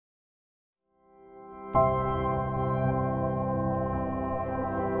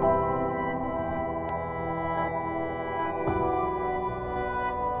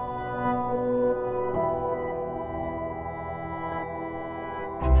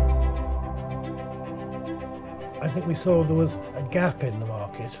I think we saw there was a gap in the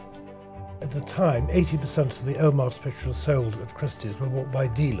market. At the time, 80% of the old artist pictures sold at Christie's were bought by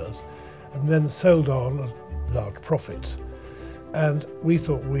dealers and then sold on at large profits. And we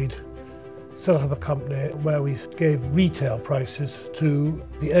thought we'd set up a company where we gave retail prices to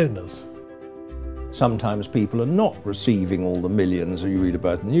the owners. Sometimes people are not receiving all the millions that you read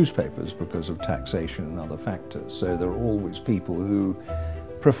about in the newspapers because of taxation and other factors. So there are always people who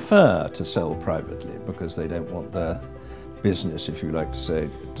prefer to sell privately because they don't want their business, if you like to say,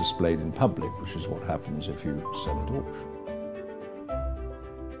 displayed in public, which is what happens if you sell at auction.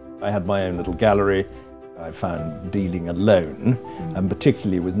 I had my own little gallery. I found dealing alone, and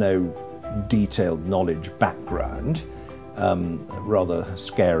particularly with no detailed knowledge background, rather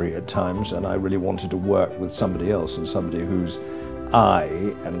scary at times, and I really wanted to work with somebody else and somebody whose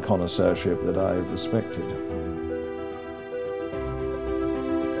eye and connoisseurship that I respected.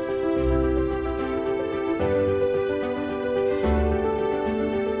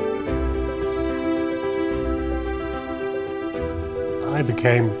 I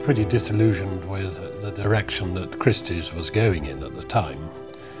became pretty disillusioned with the direction that Christie's was going in at the time.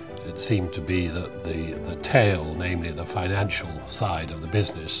 It seemed to be that the tail, namely the financial side of the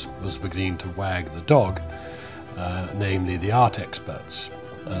business, was beginning to wag the dog, namely the art experts,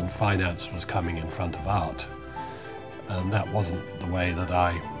 and finance was coming in front of art. And that wasn't the way that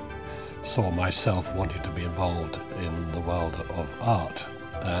I saw myself wanting to be involved in the world of art.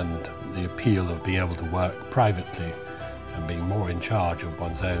 And the appeal of being able to work privately and being more in charge of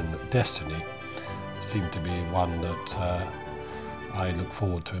one's own destiny seemed to be one that I look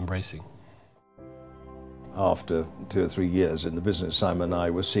forward to embracing. After 2 or 3 years in the business, Simon and I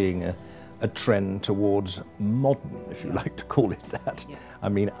were seeing a trend towards modern, if you like to call it that. Yeah. I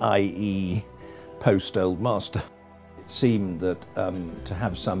mean, i.e. post-Old Master. It seemed that to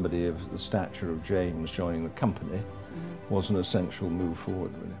have somebody of the stature of James joining the company was an essential move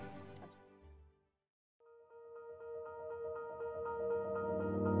forward, really.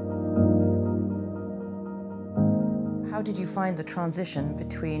 How did you find the transition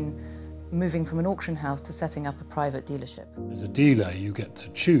between moving from an auction house to setting up a private dealership? As a dealer, you get to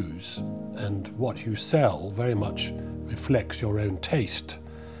choose, and what you sell very much reflects your own taste.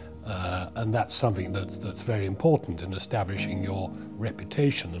 And that's something that's very important in establishing your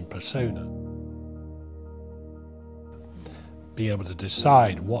reputation and persona. Being able to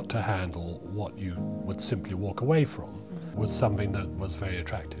decide what to handle, what you would simply walk away from, was something that was very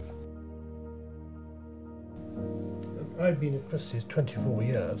attractive. I'd been at Christie's 24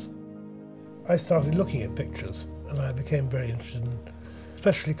 years. I started looking at pictures and I became very interested in,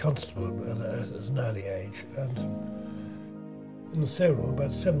 especially Constable at an early age. And in the sale room,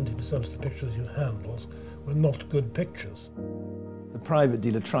 about 70% of the pictures you handled were not good pictures. The private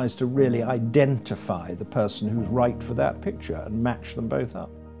dealer tries to really identify the person who's right for that picture and match them both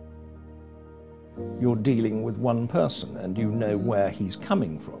up. You're dealing with one person and you know where he's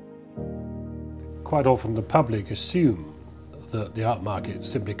coming from. Quite often the public assume that the art market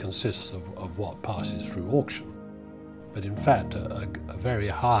simply consists of what passes through auction. But in fact, a very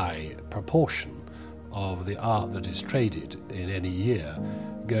high proportion of the art that is traded in any year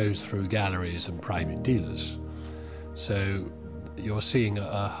goes through galleries and private dealers. So you're seeing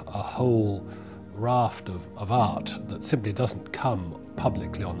a whole raft of art that simply doesn't come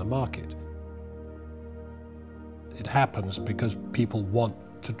publicly on the market. It happens because people want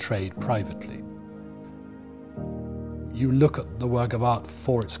to trade privately. You look at the work of art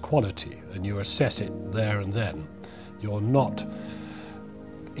for its quality and you assess it there and then. You're not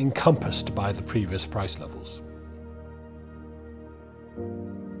encompassed by the previous price levels.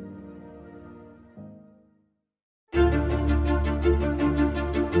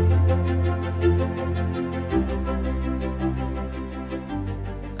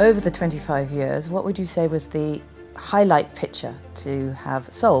 Over the 25 years, what would you say was the highlight picture to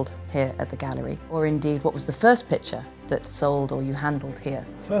have sold here at the gallery? Or indeed, what was the first picture that sold or you handled here?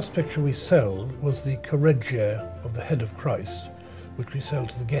 The first picture we sold was the Correggio of the Head of Christ, which we sold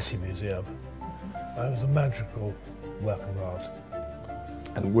to the Getty Museum. It was a magical work of art.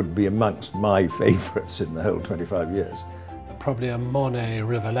 And would be amongst my favourites in the whole 25 years. Probably a Monet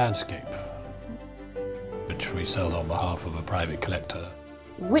river landscape, which we sold on behalf of a private collector.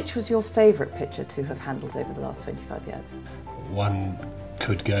 Which was your favourite picture to have handled over the last 25 years? One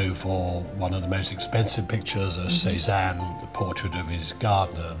could go for one of the most expensive pictures, a Cézanne, the portrait of his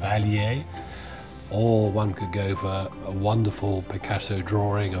gardener, Vallier. Or one could go for a wonderful Picasso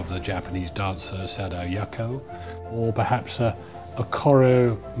drawing of the Japanese dancer Sadao Yuko. Or perhaps a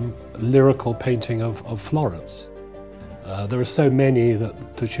Corot lyrical painting of Florence. There are so many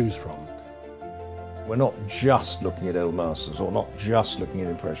to choose from. We're not just looking at old masters, or not just looking at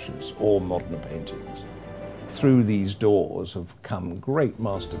impressionists or modern paintings. Through these doors have come great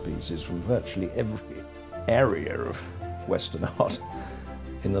masterpieces from virtually every area of Western art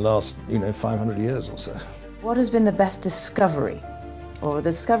in the last, 500 years or so. What has been the best discovery, or the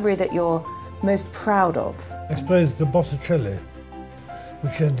discovery that you're most proud of? I suppose the Botticelli,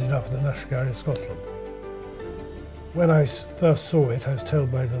 which ended up in the National Gallery of Scotland. When I first saw it, I was told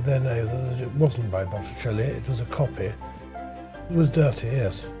by the then owner that it wasn't by Botticelli, it was a copy. It was dirty,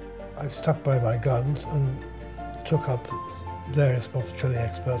 yes. I stuck by my guns and took up various Botticelli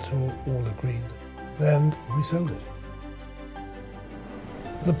experts who all agreed. Then we sold it.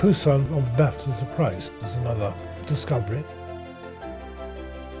 The Poussin of Baptist Price is another discovery.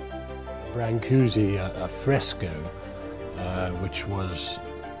 Brancusi, a fresco, which was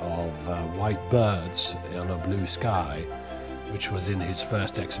of white birds on a blue sky, which was in his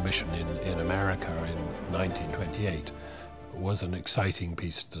first exhibition in America in 1928, was an exciting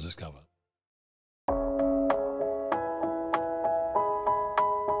piece to discover.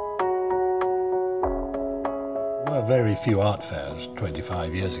 There were very few art fairs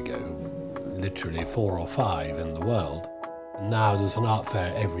 25 years ago, literally 4 or 5 in the world. Now there's an art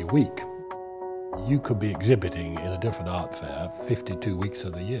fair every week. You could be exhibiting in a different art fair 52 weeks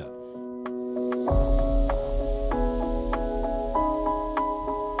of the year.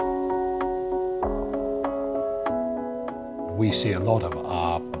 We see a lot of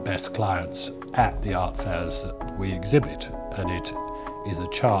our best clients at the art fairs that we exhibit, and it is a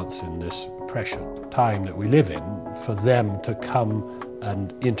chance in this precious time that we live in for them to come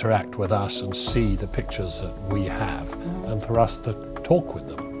and interact with us and see the pictures that we have, and for us to talk with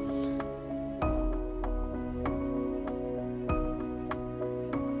them.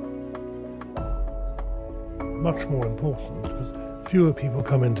 Much more important, because fewer people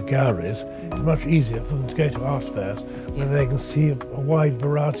come into galleries. It's much easier for them to go to art fairs where they can see a wide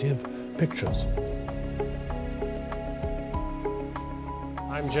variety of pictures.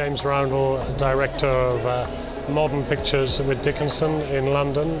 I'm James Roundell, Director of Modern Pictures with Dickinson in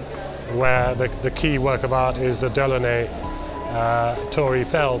London, where the key work of art is the Delaunay Tour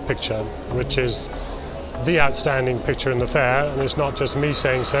Eiffel picture, which is the outstanding picture in the fair, and it's not just me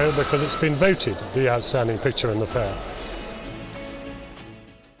saying so, because it's been voted the outstanding picture in the fair.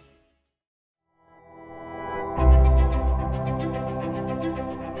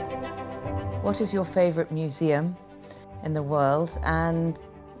 What is your favourite museum in the world, and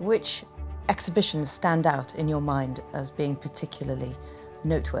which exhibitions stand out in your mind as being particularly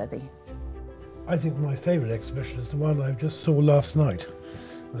noteworthy? I think my favourite exhibition is the one I just saw last night,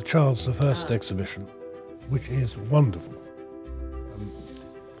 the Charles I exhibition, which is wonderful.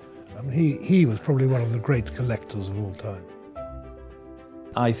 He was probably one of the great collectors of all time.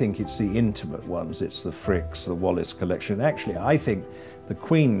 I think it's the intimate ones, it's the Fricks, the Wallace collection. Actually, I think the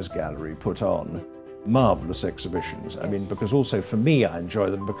Queen's Gallery put on marvellous exhibitions. I mean, because also for me, I enjoy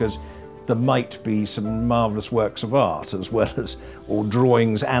them because there might be some marvellous works of art as well as, or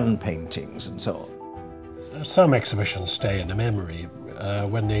drawings and paintings and so on. Some exhibitions stay in the memory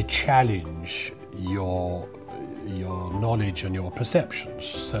when they challenge your knowledge and your perceptions.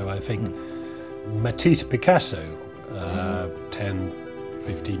 So I think Matisse Picasso, 10,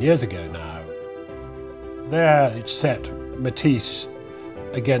 15 years ago now, there it set Matisse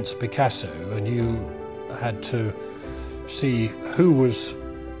against Picasso, and you had to see who was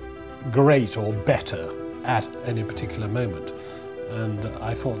great or better at any particular moment. And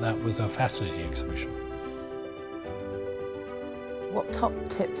I thought that was a fascinating exhibition. What top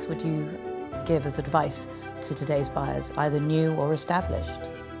tips would you give as advice to today's buyers, either new or established?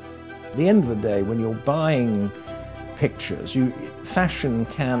 At the end of the day, when you're buying pictures, fashion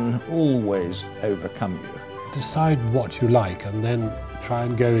can always overcome you. Decide what you like and then try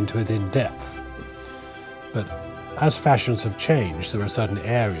and go into it in depth. But as fashions have changed, there are certain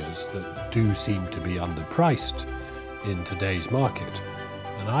areas that do seem to be underpriced in today's market.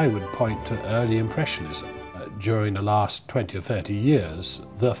 And I would point to early Impressionism. During the last 20 or 30 years,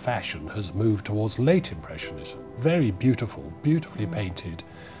 the fashion has moved towards late Impressionism. Very beautiful, beautifully painted,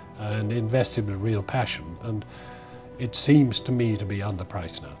 and invested with real passion. And it seems to me to be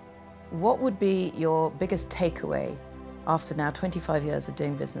underpriced now. What would be your biggest takeaway after now 25 years of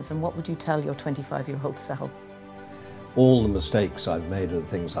doing business, and what would you tell your 25-year-old self? All the mistakes I've made are the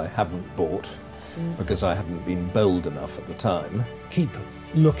things I haven't bought because I haven't been bold enough at the time. Keep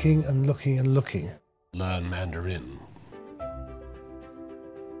looking and looking and looking. Learn Mandarin.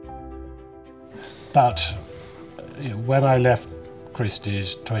 But when I left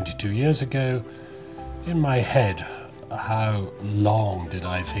Christie's 22 years ago, in my head, how long did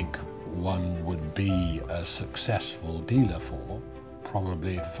I think one would be a successful dealer for,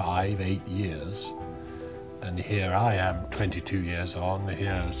 probably 5-8 years. And here I am 22 years on,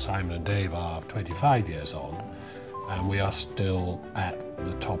 here Simon and Dave are 25 years on, and we are still at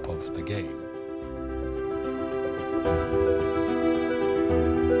the top of the game.